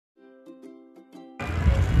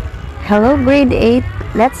Hello grade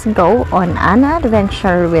 8, let's go on an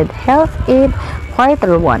adventure with Health 8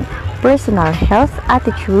 Quarter 1, Personal Health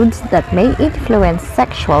Attitudes that may influence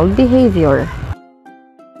sexual behavior.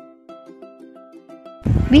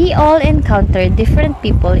 We all encounter different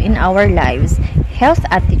people in our lives. Health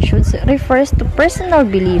attitudes refers to personal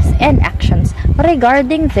beliefs and actions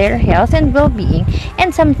regarding their health and well-being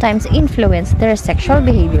and sometimes influence their sexual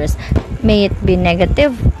behaviors, may it be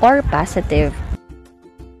negative or positive.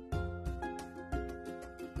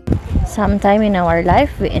 Sometime in our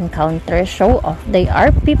life, we encounter show-off. They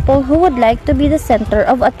are people who would like to be the center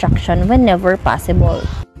of attraction whenever possible.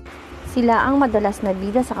 Sila ang madalas na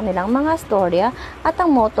bida sa kanilang mga storya at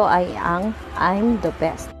ang motto ay ang I'm the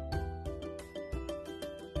best.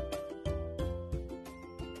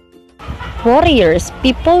 Worriers,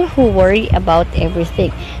 people who worry about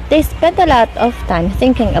everything. They spend a lot of time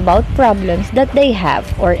thinking about problems that they have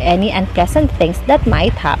or any unpleasant things that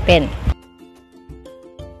might happen.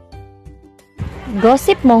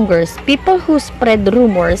 Gossip mongers, people who spread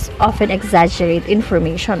rumors, often exaggerate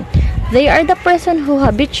information. They are the person who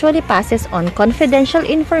habitually passes on confidential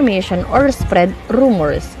information or spread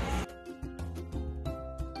rumors.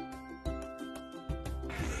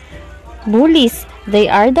 Bullies, they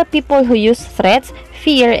are the people who use threats,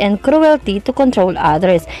 fear, and cruelty to control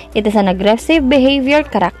others. It is an aggressive behavior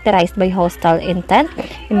characterized by hostile intent,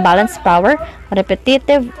 imbalanced power,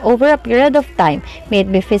 repetitive over a period of time, may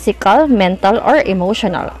it be physical, mental, or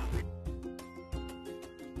emotional.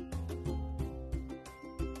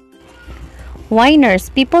 Whiners,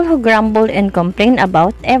 people who grumble and complain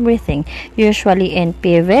about everything, usually in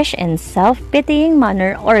peevish and self-pitying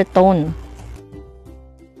manner or tone.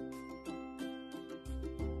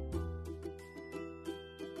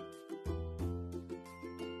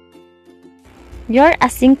 Your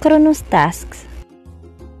asynchronous tasks.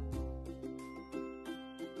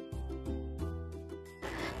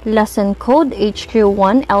 Lesson Code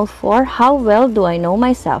HQ1L4 How well do I know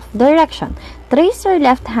myself? Direction. Trace your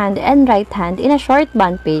left hand and right hand in a short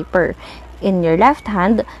bond paper. In your left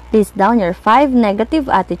hand, list down your 5 negative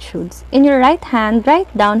attitudes. In your right hand, write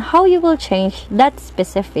down how you will change that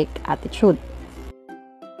specific attitude.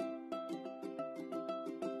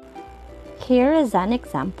 Here is an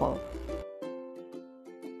example.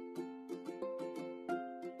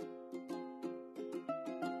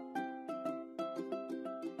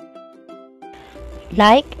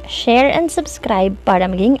 Like, share, and subscribe para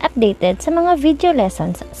maging updated sa mga video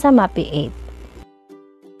lessons sa MAPI 8.